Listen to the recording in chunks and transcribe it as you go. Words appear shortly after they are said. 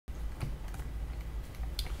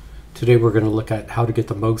Today we're going to look at how to get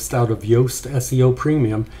the most out of Yoast SEO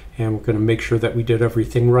Premium, and we're going to make sure that we did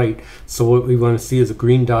everything right. So what we want to see is a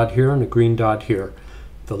green dot here and a green dot here.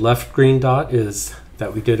 The left green dot is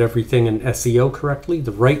that we did everything in SEO correctly.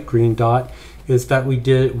 The right green dot is that we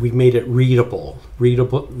made it readable.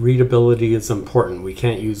 Readability is important. We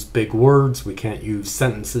can't use big words. We can't use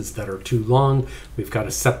sentences that are too long. We've got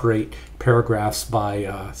to separate paragraphs by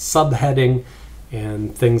subheading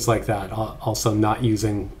and things like that. Also not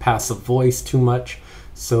using passive voice too much.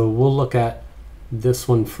 So we'll look at this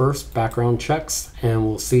one first, background checks, and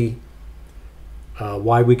we'll see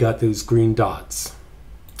why we got those green dots.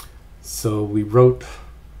 So we wrote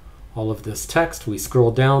all of this text, we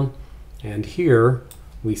scroll down, and here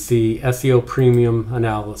we see SEO Premium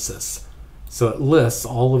Analysis. So it lists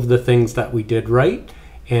all of the things that we did right,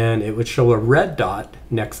 and it would show a red dot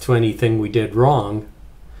next to anything we did wrong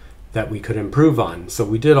that we could improve on. So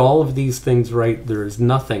we did all of these things right. There is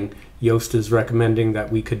nothing Yoast is recommending that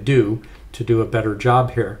we could do to do a better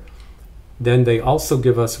job here. Then they also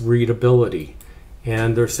give us readability,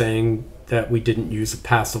 and they're saying that we didn't use a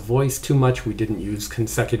passive voice too much, we didn't use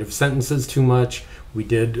consecutive sentences too much, we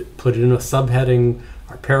did put in a subheading,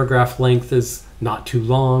 our paragraph length is not too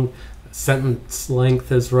long, sentence length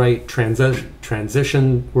is right,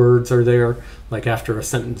 transition words are there, like after a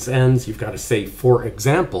sentence ends you've got to say for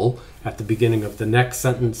example at the beginning of the next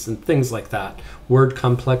sentence and things like that. Word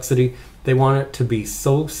complexity, they want it to be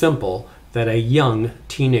so simple that a young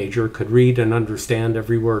teenager could read and understand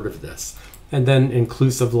every word of this. And then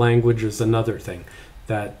inclusive language is another thing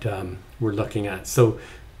that we're looking at. So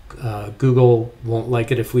Google won't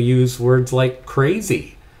like it if we use words like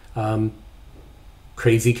crazy.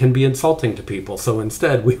 Crazy can be insulting to people, so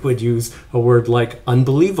instead we would use a word like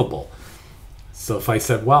unbelievable. So if I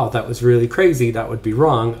said, wow, that was really crazy, that would be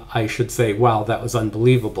wrong. I should say, wow, that was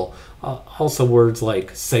unbelievable. Also words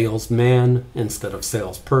like salesman instead of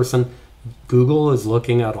salesperson. Google is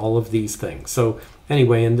looking at all of these things. So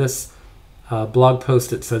anyway, in this blog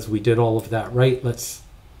post it says we did all of that right. Let's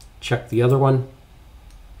check the other one.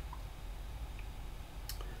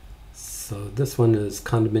 So this one is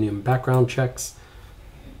condominium background checks.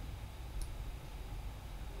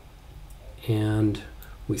 And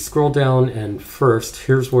we scroll down, and first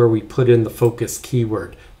here's where we put in the focus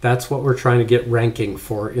keyword. That's what we're trying to get ranking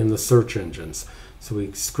for in the search engines. So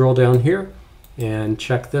we scroll down here and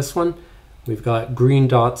check this one. We've got green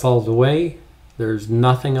dots all the way. There's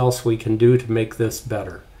nothing else we can do to make this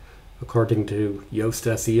better according to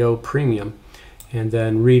Yoast SEO Premium. And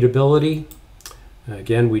then readability,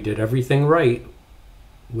 again, we did everything right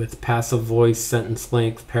with passive voice, sentence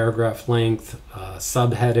length, paragraph length,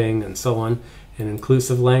 subheading, and so on. And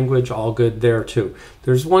inclusive language, all good there too.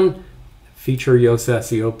 There's one feature Yoast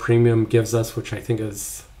SEO Premium gives us, which I think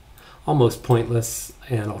is almost pointless,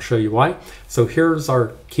 and I'll show you why. So here's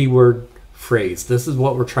our keyword phrase. This is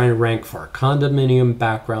what we're trying to rank for, condominium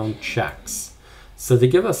background checks. So they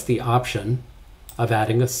give us the option of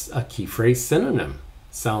adding a key phrase synonym.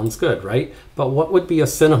 Sounds good, right? But what would be a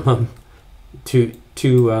synonym to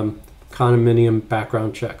condominium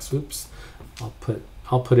background checks? Oops,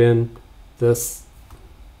 I'll put in this.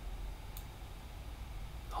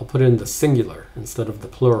 I'll put in the singular instead of the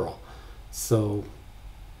plural. So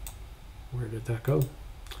where did that go?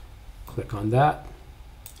 Click on that.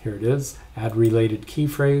 Here it is. Add related key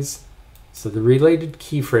phrase. So the related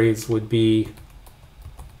key phrase would be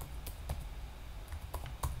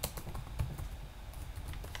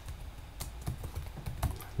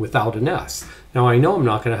without an S. Now I know I'm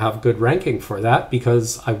not going to have good ranking for that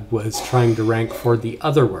because I was trying to rank for the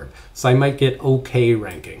other word. So I might get okay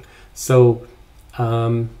ranking. So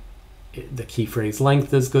the key phrase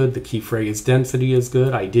length is good. The key phrase density is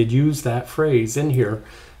good. I did use that phrase in here,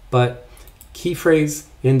 but key phrase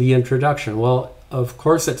in the introduction. Well, of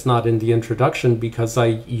course it's not in the introduction because I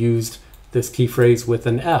used this key phrase with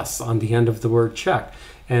an S on the end of the word check.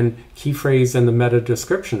 And key phrase in the meta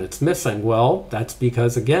description, it's missing. Well, that's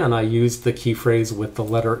because, again, I used the key phrase with the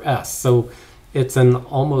letter S. So it's an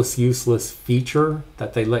almost useless feature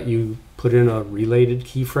that they let you put in a related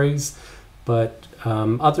key phrase. But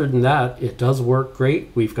other than that, it does work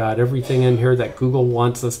great. We've got everything in here that Google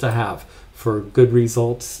wants us to have for good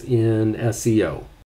results in SEO.